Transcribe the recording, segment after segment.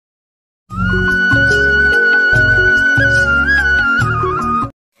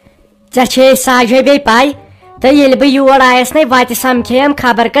ژے ساجے بے پائی تو یل بہ یور آیس نا وتہ سمکھیم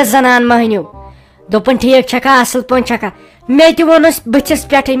خبر کس زنان مہنیو دوپن ٹھیک چھکا اصل پٲٹھۍ چھکا مےٚ تہِ ووٚنُس بٕتھِس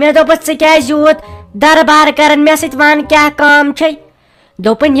پٮ۪ٹھٕے مےٚ دوٚپُس ژٕ کیٛازِ یوٗت دربار کران مےٚ سۭتۍ وَن کیٛاہ کٲم چھے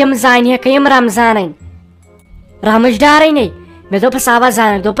دوٚپُن یِم زانہِ یِم رمضانٕنۍ رمٕج ڈارٕنۍ مےٚ دوٚپُس اوا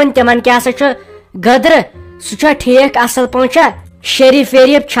زانکھ دوٚپُن تِمن کیٛاہ سا چھُ گٔدرٕ سُہ چھا ٹھیٖک اصل پٲٹھۍ چھا شریٖف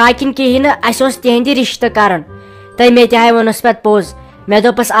ویریٖف چھا کِنہٕ کِہیٖنۍ نہٕ اَسہِ اوس تِہنٛدِ رِشتہٕ کرُن تہٕ مےٚ تہِ آیہِ ووٚنُس پتہٕ پوٚز مےٚ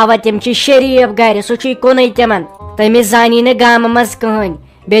دوٚپُس اوا تِم چھِ شریٖف گرِ سُہ چھُے کُنُے تِمن تٔمِس زانی نہٕ گامہٕ منٛز کٕہٕنۍ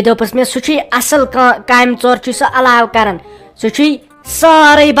بیٚیہِ دوٚپُس مےٚ سُہ چھُے اصل کامہِ ژور چھُے سُہ علاوٕ کران سُہ چھُے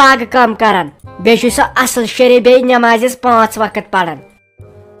سٲرٕے باغہٕ کٲم کران بیٚیہِ چھُے سُہ اصل شریٖف بیٚیہِ نٮ۪مازٮ۪س 5 وقت پران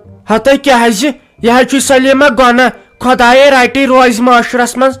ہتے کیٛازِ یہِ حظ چھُ سلیمہ گۄناہ خۄدایے رٹہِ روزِ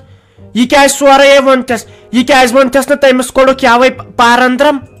معاشرس منٛز یہِ کیٛازِ سورے ووٚنتس یہِ کیٛازِ ووٚنتس نہٕ تٔمِس کوٚڑُکھ یوے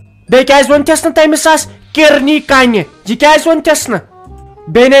پارندرم بیٚیہِ کیٛازِ ووٚنتس نہٕ تٔمِس آس کِرنی کنہِ یہِ کیٛازِ ووٚنتس نہٕ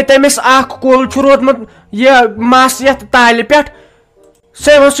بیٚیہِ نے تٔمِس اکھ کُل چھُ روٗدمُت یہِ مس یتھ تالہِ پٮ۪ٹھ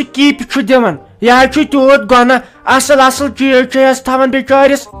سُہ سُہ کیٖپ چھُ دِوان یہِ حظ چھُ تیوٗت گۄناہ اصل اصل چیٖز چھِ أسۍ تھاوان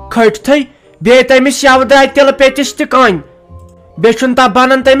بِچٲرِس کھٔٹتھٕے بیٚیہِ تٔمِس یوداے تِلہٕ پیٚتِس تہِ کٔنۍ بیٚیہِ چھُنہٕ تتھ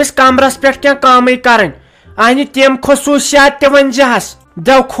بنان تٔمِس کمرس پٮ۪ٹھ کینٛہہ کٲمٕے کرٕنۍ انہِ تِم خصوٗصیات تہِ ؤنۍزِہس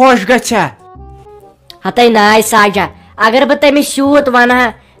دپ خۄش گژھِ ہتے ناے ساجا اگر بہٕ تٔمِس یوٗت ونہٕ ہا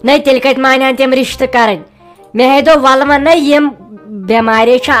نَے تیٚلہِ کتہِ مانہِ ہن تِم رِشتہٕ کرٕنۍ مےٚ ہے دوٚپ ولہٕ وۄنۍ نَے یِم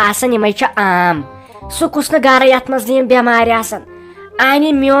بٮ۪مارے چھِ آسان یِمے چھِ عام سُہ کُس نہٕ گرٕ یتھ منٛز نہٕ یِم بٮ۪مارِ آسان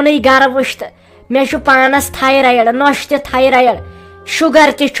انہِ میونٕے گرٕ وٕچھ تہٕ مےٚ چھُ پانس تھایرایڈ نۄشہِ تہِ تھایرایڈ شُگر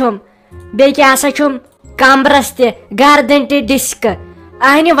تہِ چھُم بیٚیہِ کیٛاہ سا چھُم کمبرس تہِ گردن تہِ ڈسکہٕ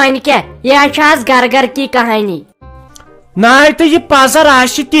انہِ وۄنۍ کیٛاہ یہِ حظ چھِ آز گر گر کی کہانی ناے تہٕ یہِ پزر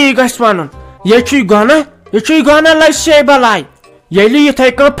آسہِ تی گژھِ ونُن یہِ چھُے گۄناہ لژِ سے بلاے ییٚلہِ یِتھے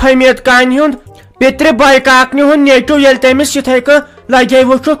کٔنۍ فٔمید کانہِ ہُنٛد پِترِ بٲے کاکنہِ ہُنٛد نیٚچوٗ ییٚلہِ تٔمِس یِتھے کٔنۍ لگے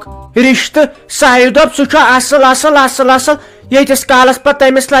وٕچھُکھ رِشتہٕ ساحہِ دوٚپ سُہ چھُ اصل اصل اصل اصل ییٖتِس کالس پتہٕ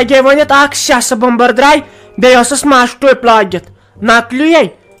تٔمِس لگے ؤنِتھ اکھ سیٚسہٕ بُمبر درٛاے بیٚیہِ ٲسٕس مش ٹوپۍ لٲگِتھ نکلی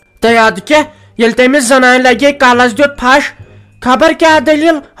تہٕ ادٕ کیٛاہ ییٚلہِ تٔمِس زنانہِ لگے کلس دیُت پھش خبر کیٛاہ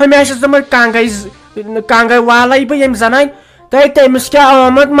دٔلیٖل ہُمہِ آسٮ۪س دوٚپمُت کنگے والے بہٕ ییٚمہِ زنانہِ تٔمِس کیٛاہ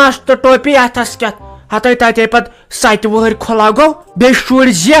آمُت مش تہٕ ٹوپی اتھس کٮ۪تھ ہتے تتے پتہٕ 7 وُہٕرۍ کھُلا گوٚو بیٚیہِ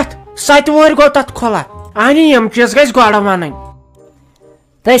شُرۍ زیٹھ 7 وُہٕرۍ گوٚو تتھ کھُلا انہِ یِم چیٖز گژھِ گۄڈٕ ونٕنۍ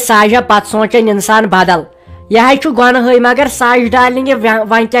تہٕ ساجا پتہٕ سونٛچن انسان بدل یہِ حظ چھُ گۄنہٕے مگر ساج ڈالنگ یہِ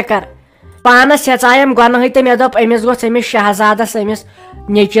وۄنۍ کیٛاہ کر پانس ہیژایم گۄنہٕے تہٕ مےٚ دوٚپ أمِس گوٚژھ أمِس شہزادس أمِس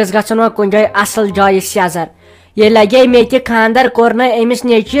نیٚچوِس گژھُن وۄنۍ کُنہِ جایہِ اصل جایہِ سیزر ییٚلہِ لگے مےٚ تہِ خانٛدر کوٚر نہٕ أمِس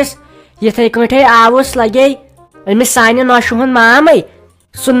نیٚچوِس یِتھے کٲٹھۍ آوُس لگے أمِس سانہِ نۄشہِ ہُنٛد مامے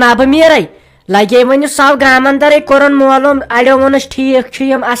سُہ نبہٕ میٖرے لگے وۄنۍ سُہ آو گامہٕ اندرے کوٚرُن معلوٗم اڑیو ووٚنُس ٹھیٖک چھِ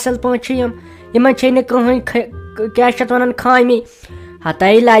یِم اصل پٲٹھۍ چھِ یِمن چھے نہٕ کٕہٕنۍ کیٛاہ چھِ اتھ ونان خٲمی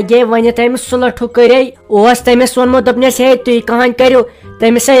ہتے لگے ؤنِتھ أمِس سُلٹھُ کٔرے اوس تٔمِس ووٚنمُت دوٚپنس ہے تُہۍ کٕہٕنۍ کٔرِو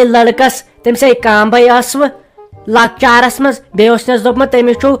تٔمِس ہے لڑکس تٔمِس ہے کامبے ٲسوٕ لۄکچارس منٛز بیٚیہِ اوسنس دوٚپمُت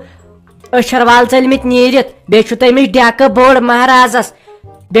تٔمِس چھُو أچھر وال ژٔلمٕتۍ نیٖرِتھ بیٚیہِ چھُ تٔمِس ڈیکہٕ بوٚڑ مہرازس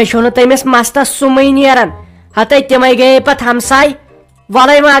بیٚیہِ چھُ نہٕ تٔمِس مستس سُمٕے نیران ہتے تِمے گٔیے پتہٕ ہمساے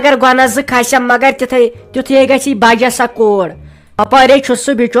وَلے وۄنۍ اگر گۄناہ زٕ کھسٮ۪م مگر تِتھُے گژھِ بجہِ سۄ کوٗر اپٲرے چھُ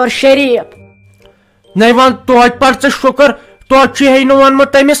سُہ بِچور شریٖف نَے وۄنۍ توتہِ پر ژٕ شُکر توتہِ چھُے نہٕ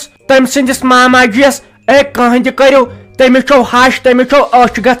ووٚنمُت تٔمِس تٔمۍ سٕنٛدِس ماماجِیس اے کٕہٕنۍ تہِ کٔرِو تٔمِس چھو ہش تٔمِس چھو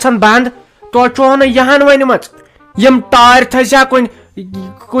أچھ گژھان بنٛد توتہِ چھُہو نہٕ یِہان ؤنمٕژ یِم ٹٲرۍ تھٲیزِ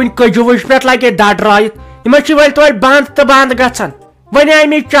کُنہِ کٔجوٕچ پٮ۪ٹھ لگے دڈرٲیِتھ یِمن چھِ ؤلۍ توتہِ بنٛد تہٕ بنٛد گژھان وۄنۍ آیہِ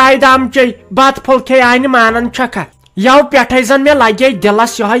مےٚ چایہِ دام چے بتہٕ پھوٚل کھے آیہِ نہٕ مانان چھکھا یو پٮ۪ٹھے زن مےٚ لگے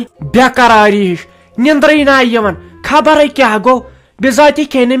دِلس یِہوے بے قراری ہِش نِندرٕے نہٕ آیہِ یِوان خبرے کیٛاہ گوٚو بِذٲتی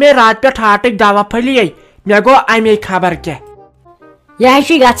کھے نہٕ مےٚ راتہٕ پٮ۪ٹھ ہاٹٕکۍ دوا پھٔلے مےٚ گوٚو امے خبر کیٛاہ یہِ حظ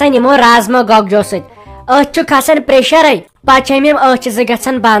چھُ گژھان یِمو رازما گۄگجو سۭتۍ أتھۍ چھُ کھسان پریشرے پتہٕ چھِ أمۍ أچھ زٕ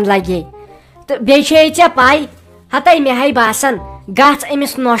گژھان بنٛد لگے تہٕ بیٚیہِ چھے ژےٚ پاے ہتے مےٚ ہے باسان گژھ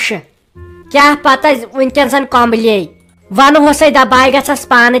أمِس نۄشہِ کیٛاہ پتہ وُنکیٚن زن کۄمبلے ونہوسے دپاے گژھس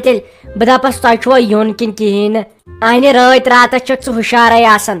پانہٕ تیٚلہِ بہٕ دپس تۄہہِ چھُوا یُن کِنہٕ کِہیٖنۍ نہٕ انہِ رٲتۍ راتس چھکھ ژٕ ہُشارے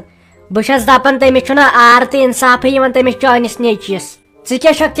آسان بہٕ چھس دپان تٔمِس چھُنہٕ آر تہٕ انصافٕے یِوان تٔمِس چٲنِس نیٚچوِس ژٕ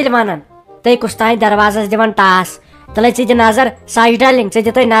کیٛاہ چھکھ تیٚلہِ ونان تُہۍ کُس تانۍ دروازس دِوان ٹاس تلے ژٕ دِ نظر ساج ڈارلنگ ژٕ دِ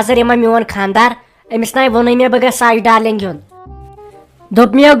تُہۍ نظر یِمن میون خاندار أمِس ناے ووٚنُے مےٚ بہٕ گژھٕ ساج ڈارلنگ ہُنٛد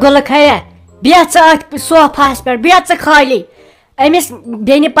دوٚپ مےٚ گُلہٕ خیا بیٚہہ ژٕ أتھۍ صوفاہس پٮ۪ٹھ بیٚہہ ژٕ خٲلی أمِس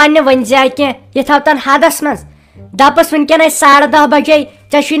بیٚنہِ پننہِ ؤنۍ زِ کینٛہہ یہِ تھاو تن حدس منٛز دپس وُنکیٚن آسہِ 10:30 بجے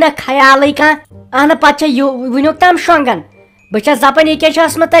ژےٚ چھُے نہ خیالٕے کانٛہہ اہنہٕ پتہٕ چھےٚ وُنیُک تام شۄنٛگان بہٕ چھس دپان یہِ کیٛاہ چھُ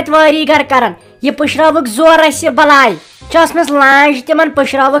اوسمُت تتہِ وٲری گر کران یہِ پٕشرٲوٕکھ زور اسہِ بلاے چھِ ٲسمٕژ لانٛج تِمن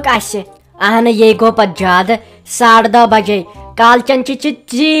پٕشرٲوٕکھ اسہِ اہنہٕ یے گوٚو پتہٕ زیادٕ 10:30 بجے کالچن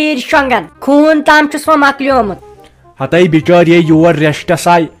چیٖر شۄنگان خوٗن تام چھُس وۄنۍ مۄکلیومُت. ہتاے بچار یہ یور ریسٹس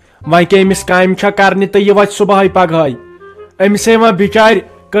آئی وۄنۍ کیٛاہ أمِس کامہِ چھا کرنہِ تہٕ یہِ واتہِ صبحٲے پگہٲے أمِسے وۄنۍ بچارِ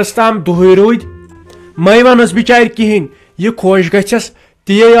کٔژ تام دُہٕے روٗدۍ مے ونُس بچارِ کہیٖنۍ یہِ خۄش گژھٮ۪س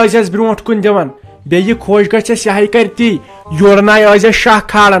تی ٲسٮ۪س برٛونٛٹھ کُن دِوان بیٚیہِ یہِ خۄش گژھٮ۪س یہِ کرِ تی یورناے ٲسٮ۪س شاہ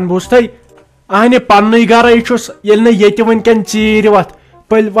کھالان بوٗزتھٕے اہنہِ پننُے گرے چھُس ییٚلہِ نہٕ ییٚتہِ وٕنکٮ۪ن ژیٖرۍ وتھ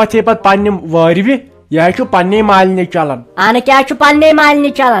وتھے پتہٕ پننہِ وٲرۍوِ یہِ چھُ پننہِ مالنہِ چلان. اہن کیٛاہ چھُ پننہِ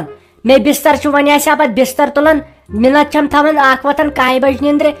مالنہِ چلان مےٚ بستر چھُ وۄنۍ آسہِ ہا پتہٕ بستر تُلان مِنت چھم تھاوان اکھ وۄتھان 1 بجہِ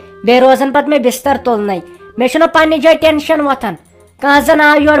نِندرِ بیٚیہِ روزان پتہٕ مےٚ بستر تُلنٕے مےٚ چھُنہٕ پننہِ جایہِ ٹینشن وۄتھان کانٛہہ زن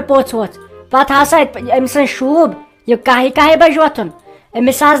آو یورٕ پوٚژھ ووٚژھ پتہٕ ہسا أمۍ سٕنٛز شوٗب یہِ 1 بجہِ وۄتھُن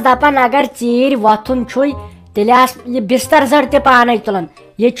أمِس آسہٕ دپان اگر ژیٖرۍ وۄتھُن چھُے تیٚلہِ آسہِ یہِ بستر زر تہِ پانے تُلان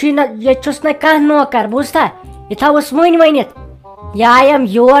ییٚتہِ چھُس نہٕ کانٛہہ نوکر بوٗزتھا یہِ تھاوُس وٕنۍ ؤنِتھ یہِ آیم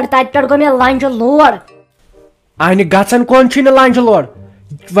یور تتہِ پٮ۪ٹھ گوٚو مےٚ لنجہِ لوڑ. اہنہِ گژھان کون چھُے نہٕ لنجہِ لوڑ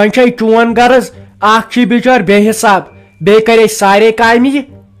وۄنۍ چھے چون غرض اکھ چھُے بچار بے حساب بیٚیہِ کرے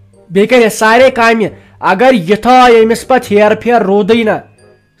سارے کامہِ اگر یہِ تھٲے أمِس پتہٕ ہیر پھیر روٗدٕے نہ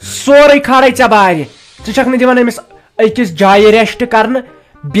سورُے کھارے ژےٚ بارِ ژٕ چھکھ نہٕ دِوان أمِس أکِس جایہِ ریسٹ کرنہٕ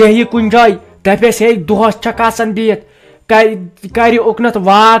بیٚہہِ کُنہِ جایہِ دپیس ہے دۄہس چھکھ آسان بِہِتھ کرِ اُکنتھ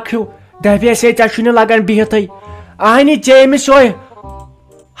واک ہیوٗ دپیس ہے ژےٚ چھُے نہٕ لگان بِہتھٕے اہنہِ ژےٚ أمِس یہوے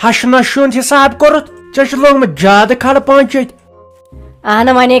ہشنس ہُنٛد حساب کوٚرُتھ ژےٚ چھُ لوگمُت زیادٕ کھڑٕ پٲنٛچِتھ. اہن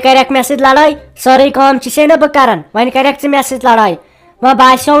وۄنۍ کریکھ مےٚ سۭتۍ لڑٲے سٲرٕے کٲم چھسے نہٕ بہٕ کران وۄنۍ کریکھ ژٕ مےٚ سۭتۍ لڑٲے وۄنۍ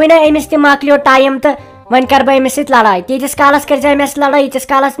باسیووٕے نہ أمِس تہِ مۄکلیو ٹایم تہٕ وۄنۍ کرٕ بہٕ أمِس سۭتۍ لڑٲے تیٖتِس کالس کٔرزِ مےٚ سۭتۍ لڑٲے ییٖتِس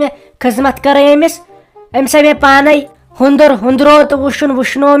کالس مےٚ خدمت کٔرٕے أمِس أمِس آے مےٚ پانے ہُنٛدرو تہٕ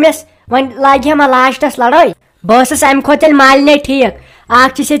وُشنومس وۄنۍ لاگہِ ہا مےٚ لاسٹس لڑٲے بہٕ ٲسٕس امہِ کھۄتہٕ تیٚلہِ مالنٕے ٹھیٖک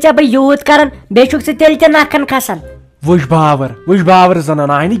اکھ چھُسے ژےٚ بہٕ یوٗت کران بیٚیہِ چھُکھ ژٕ تیٚلہِ تہِ نکھن کھسان. وٕچھ باور زنان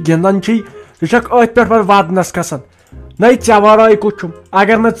اہنہِ گِنٛدان چھُے ژٕ چھکھ أتھۍ پٮ۪ٹھ پتہٕ ودنس کھسان نَے ژےٚ ورٲے کُس چھُم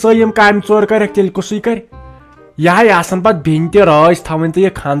اگر نہٕ ژٕ یِم کامہِ ژور کرکھ تیٚلہِ کُسٕے کرِ یہِ آسان پتہٕ بیٚنہِ تہِ رٲچھ تھاوٕنۍ تہٕ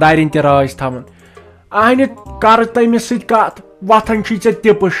یہِ خانٛدارِنۍ تہِ رٲچھ تھاوٕنۍ اہنہِ کر تٔمِس سۭتۍ کتھ وتھان چھُے ژےٚ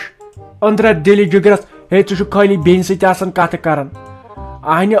تِپٕش أنٛدرٕ دِلہِ جگرس ہے ژٕ چھُکھ خٲلی بیٚنہِ سۭتۍ آسان کتھٕ کران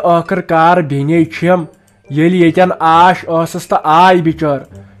اہنہِ ٲخٕر کار بیٚنے چھِم ییٚلہِ ییٚتٮ۪ن آش ٲسٕس تہٕ آے بِچٲر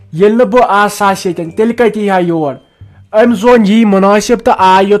ییٚلہِ نہٕ بہٕ آسہٕ ییٚتٮ۪ن تیٚلہِ کتہِ یی ہا یور أمۍ زون یی مُنٲسِب تہٕ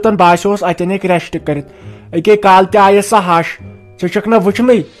آے یوٚتن باسیوس اتٮ۪ن ہیٚکہِ ریسٹ کٔرِتھ أکے کالہٕ تہِ آیس سۄ ہش ژٕ چھکھ نہٕ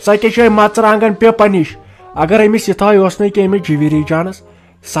وٕچھنٕے سۄ کیٛاہ چھے مرژٕوانٛگن پیٚپن نِش اگر أمِس یِتھٲے اوس نہٕ کہِ أمِس جِوِری جانس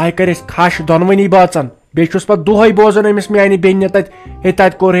سۄ کرِ کھش دۄنوٕنی بٲژن بیٚیہِ چھُس پتہٕ دۄہے بوزان أمِس میانہِ بیٚنہِ تتہِ ہے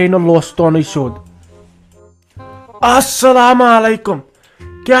تتہِ کوٚرہے نہٕ لوٚس تونٕے سیوٚد. السلام علیکم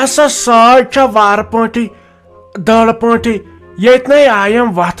کیٛاہ سا سٲڑ چھا وارٕ پٲٹھی دٔڑ پٲٹھی ییٚتہِ نَے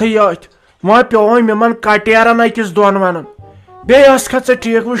آیم وتھٕے یٲتۍ وۄنۍ پیوٚوُم یِمن کٹیرن أکِس دۄن ونُن بیٚیہِ ٲسکھا ژٕ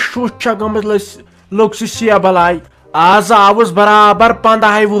ٹھیٖک وۄنۍ شُش چھا گٔمٕژ لوٚگ سُہ سیبل آیہِ آز آوُس برابر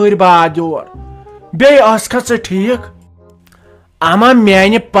 15 وُہٕرۍ بعد یور بیٚیہِ ٲسکھا ژٕ ٹھیٖک اما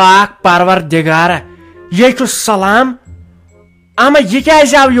میانہِ پاک پروردِگارا یے چھُ سلام اما یہِ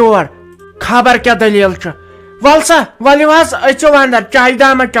کیٛازِ آو یور خبر کیٛاہ دٔلیٖل چھُ ول سا ؤلِو حظ أژِو انٛدر چایہِ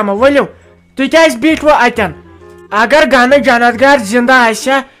داما چمو ؤلِو تُہۍ کیٛازِ بیٖٹھوٕ اتٮ۪ن اگر گنہٕ جنت گار زندٕ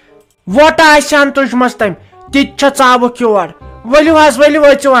آسہِ ہا وۄٹہٕ آسہِ ہن تُجمژ تٔمۍ تِتہِ چھےٚ ژاوُکھ یور ؤلِو حظ ؤلِو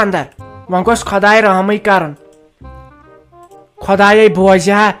أژِو انٛدر وۄنۍ گوٚژھ خۄداے رحمٕے کرُن خۄدایے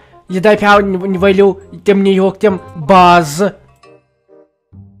بوزِ ہا یہِ دپہِ ہا ؤلِو تِم نیٖہوکھ تِم باز زٕ.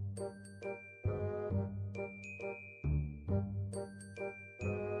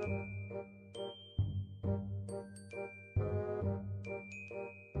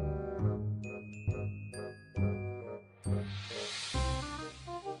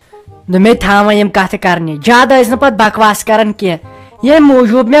 مےٚ تھاوان یِم کتھٕ کرنہِ زیادٕ ٲسۍ نہٕ پتہٕ بکواس کران کینٛہہ ییٚمہِ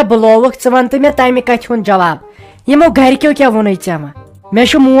موٗجوٗب مےٚ بُلووُکھ ژٕ ون تہٕ مےٚ تمہِ کتھِ ہُنٛد جواب یِمو گرِکیو کیٛاہ ووٚنُے ژےٚ وۄنۍ مےٚ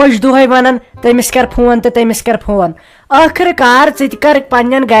چھُ موج دۄہے ونان تٔمِس کر فون تہٕ تٔمِس کر فون ٲخٕر کار ژٕ تہِ کر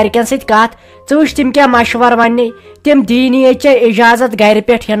پننٮ۪ن گرِکٮ۪ن سۭتۍ کتھ ژٕ وٕچھ تِم کیٛاہ مشور وننہِ تِم دِینی ژےٚ اِجازت گرِ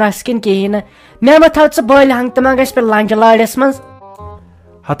پٮ۪ٹھ یِنس کِنہٕ کِہیٖنۍ نہٕ مےٚ مہ تھاو ژٕ بٔلۍ ہنٛگتہٕ منٛگس پٮ۪ٹھ لنجہِ لٲرِس منٛز.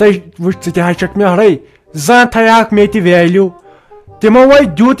 ہتے وٕچھ ژٕ تہِ حظ چھکھ مےٚ ہڑے زانٛہہ تھایاکھ مےٚ تہِ ویلیوٗ تِمو وۄنۍ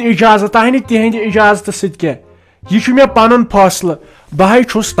دیُت اِجازت اہنہِ تِہنٛدِ اِجازتہٕ سۭتۍ کیٛاہ یہِ چھُ مےٚ پنُن فٲصلہٕ بہٕ ہے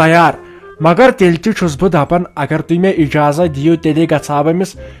چھُس تیار مگر تیٚلہِ تہِ چھُس بہٕ دپان اگر تُہۍ مےٚ اِجازت دِیِو تیٚلے گژھٕ ہا بہٕ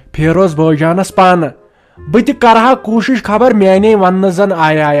أمِس فیروز بٲے جانس پانہٕ بہٕ تہِ کرٕ ہا کوٗشش خبر میانے وننہٕ زن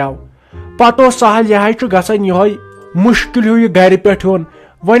آیاو پتہٕ اوس سہل یہِ حظ چھُ گژھان یِہوے مُشکِل ہیوٗ یہِ گرِ پٮ۪ٹھ یُن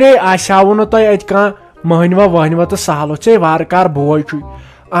وۄنۍ آسیاوٕ نہٕ تۄہہِ اتہِ کانٛہہ مٔہنِوا وٲہنِوا تہٕ سہل اوس ژےٚ وارٕ کار بوے چھُے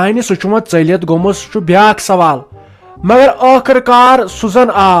اہنہِ سُہ چھُ وۄنۍ ژٔلِتھ گوٚمُت سُہ چھُ بیاکھ سوال مگر ٲخٕر کار سُہ زن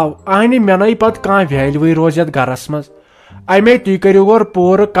آو اہنہِ مےٚ نَے پتہٕ کانٛہہ ویلوٕے روزِ یتھ گرس منٛز امے تُہۍ کٔرِو گۄڈٕ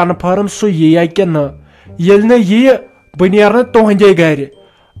پوٗرٕ کنفٲرٕم سُہ یِیا کِنہٕ نہٕ ییٚلہِ نہٕ یِیہِ بہٕ نیرٕ تُہنٛدے گرِ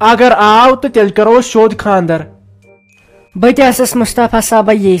اگر آو تہٕ تیٚلہِ کرو أسۍ سیوٚد خاندر. بہٕ تہِ ٲسٕس مُصطفیٰ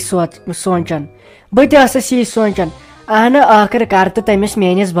صٲبا یی سونٛچان بہٕ تہِ ٲسٕس یی سونٛچان اہنہٕ ٲخٕر کار تہٕ تٔمِس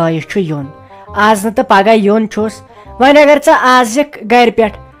میٲنِس بٲیِس چھُ یُن آز نہٕ تہٕ پگہہ یُن چھُس وۄنۍ اگر ژٕ آز یِکھ گرِ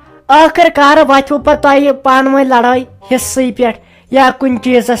پٮ۪ٹھ ٲخٕر کار وۄتھوٕ پتہٕ تۄہہِ پانہٕ ؤنۍ لڑٲے حصہٕ پٮ۪ٹھ یا کُنہِ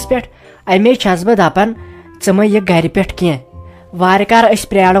چیٖزس پٮ۪ٹھ امی چھس بہٕ دپان ژٕ مہ یہِ گرِ پٮ۪ٹھ کینٛہہ وارٕ کار أسۍ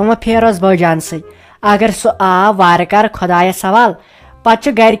پرٛارو وۄنۍ فیروز بٲے جانسٕے اگر سُہ آو وارٕ کار خۄدایس حوال پتہٕ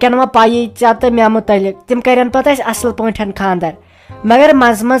چھِ گرِکٮ۪ن وۄنۍ پیی ژےٚ تہٕ مےٚ مُتعلق تِم کرن پتہٕ اسہِ اصل پٲٹھۍ خاندر مگر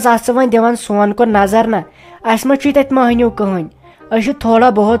منٛزٕ منٛزٕ آس ژٕ وۄنۍ دِوان سون کُن نظر نہ اسہِ ما چھُے تتہِ مٔہنیوٗ کٕہٕنۍ أسۍ چھِ تھوڑا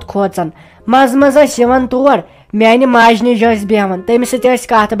بہت کھوژان منٛزٕ منٛزٕ ٲسۍ یِوان تور میانہِ ماجہِ نِش ٲسۍ بیٚہوان تٔمِس سۭتۍ ٲسۍ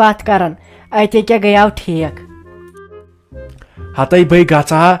کتھ باتھ کران اتے کیٛاہ گٔیاو ٹھیٖک. ہتے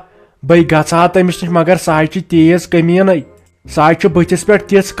بے گژھا تٔمِس نِش مگر سۄ چھِ تیز کٔمیٖنٕے سۄ چھِ بٕتھِس پٮ۪ٹھ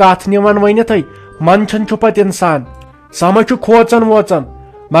تِژھ کتھ نِوان ؤنِتھٕے منٛدچھان چھُ پتہٕ انسان سۄ ما چھُ کھوژان ووژان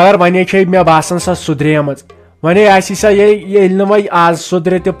مگر وۄنۍ چھے مےٚ باسان سۄ سُدریمٕژ وۄنۍ آسی سۄ ییٚلہِ نہٕ وۄنۍ آز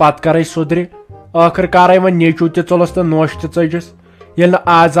سُدرِ تہِ پتہٕ کرے سُدرِ ٲخٕر کارے وۄنۍ نیچوٗ تہِ ژوٚلُس تہٕ نوش تہِ ژٔجِس ییٚلہِ نہٕ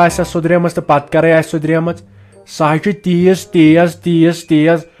آز آسہِ سۄ سُدریمٕژ تہٕ پتہٕ کرے آسہِ سُدریمٕژ سۄ چھِ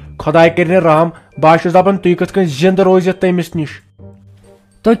تیز خۄداے کٔرِنۍ رحم بہٕ چھُس دپان تُہۍ کِتھ کٔنۍ زنٛدٕ روٗزِتھ تٔمِس نِش.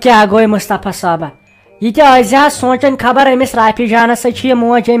 تو کیٛاہ گوٚے مُصطفیٰ صٲبا یہِ تہِ ٲسۍ زِ سونٛچان خبر أمِس رافی جانس سۭتۍ چھِ یہِ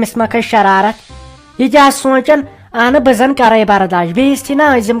موج أمِس ما کھژِ شرارت یہِ تہِ سونٛچان اہنہٕ بہٕ زن کرے برداش بیٚیِس تھی نہ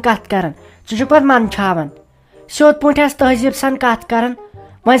ٲسِم کتھ کران ژٕ چھُکھ پتہٕ منٛدچھاوان سیوٚد پٲٹھۍ آسہِ تہذیٖب سان کتھ کران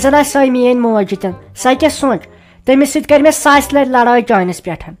وۄنۍ زن آسہِ سۄے میٲنۍ موج تہِ سۄ کیٛاہ سونٛچ تٔمِس سۭتۍ کر مےٚ ساسہِ لٹہِ لڑٲے چٲنِس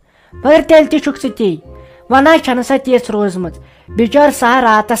پٮ۪ٹھ مگر تیٚلہِ تہِ چھُکھ ژٕ تی وۄنۍ چھنہٕ سۄ تِژھ روٗزمٕژ بِچٲر سۄ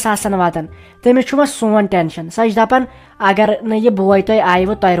راتس آسان واتان تٔمِس چھُ وۄنۍ سون ٹینشن سۄ چھِ دپان اگر نہٕ یہِ بوے تۄہہِ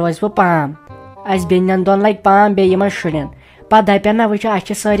آیوٕ تۄہہِ روزوٕ پام اسہِ بیٚنٮ۪ن دۄن لگہِ پام بیٚیہِ یِمن شُرٮ۪ن پتہٕ دپن نہ وٕچھو اسہِ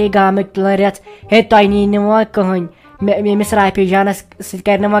چھِ سٲری گامٕکۍ لٔرِتھ ہے تۄہہِ نی نہٕ وۄنۍ کٕہٕنۍ أمِس رافی جانس سۭتۍ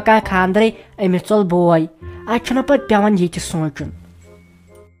کرِ نہٕ وۄنۍ کانٛہہ خاندرٕے أمِس ژوٚل بوے اتہِ چھُنہ پتہٕ پیٚوان یہِ تہِ سونٛچُن.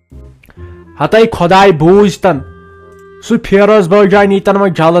 ہتے خۄداے بوٗزتن سُہ فیروز بٲے جان ییٖتن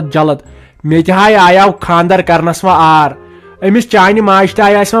وۄنۍ جلد مےٚ تہِ ہاے آیاو خاندر کرنس وۄنۍ آر أمِس چانہِ ماجہِ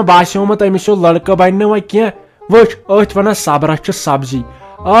تہِ آسہِ وۄنۍ باسیومُت أمِس ہیوٗ لڑکہٕ بنہِ نہٕ وۄنۍ کینٛہہ وٕچھ أتھۍ ونان صبرس چھِ سبزی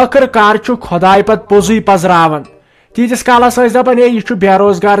ٲخٕر کار چھُ خۄداے پتہٕ پوٚزُے پزراوان تیٖتِس کالس ٲسۍ دپان ہے یہِ چھُ بے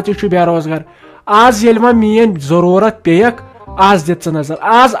روزگار تہِ چھُ بے روزگار آز ییٚلہِ وۄنۍ میٲنۍ ضروٗرت پیٚیکھ آز دِژ ژٕ نظر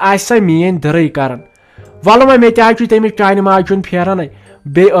آز آسہِ سۄ میٲنۍ دٕرٕے کران ولہٕ وۄنۍ مےٚ تہِ حظ چھُ تٔمِس چانہِ ماجہِ ہُنٛد پھیرنٕے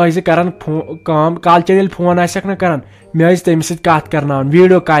بیٚیہِ ٲسۍ زِ کران کٲم کالچن ییٚلہِ فون آسٮ۪کھ نہ کران مےٚ ٲسۍ تٔمِس سۭتۍ کتھ کرناوان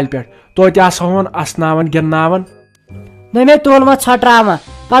ویٖڈیو کالہِ پٮ۪ٹھ توتہِ آسہون اسناوان گِنٛدناوان. دوٚپمے تُل وۄنۍ ژھۄٹراوان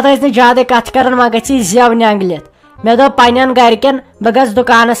پتہٕ ٲسۍ نہٕ زیادٕ کتھ کران وۄنۍ گژھی زیو نینٛگلِتھ مےٚ دوٚپ پننٮ۪ن گرِکٮ۪ن بہٕ گژھٕ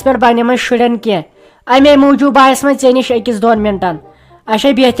دُکانس پٮ۪ٹھ بنہِ یِمن شُرٮ۪ن کینٛہہ امے موٗجوٗب آیس وۄنۍ ژےٚ نِش أکِس دۄن مِنٹن اچھا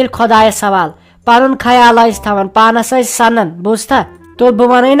بیٚہہ تیٚلہِ خۄدایس حوال پنُن خیال ٲسۍ تھاوان پانس ٲسۍ سنان بوٗزتھا تُل بہٕ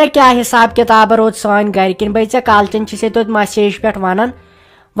ونَے نہ کیٛاہ حساب کِتاب روٗد سٲنۍ گرِکٮ۪ن بے ژےٚ کالچن چھِ توتہِ مسیج پٮ۪ٹھ ونان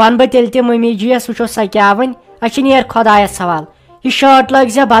ون بہٕ تیٚلہِ تہِ مٔمی جی یس وٕچھو سۄ کیٛاہ وۄنۍ اچھا نیر خۄدایس حوال یہِ شٲٹ لٲگۍ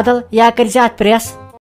زِ بدل یا کٔرۍ زِ اتھ پریس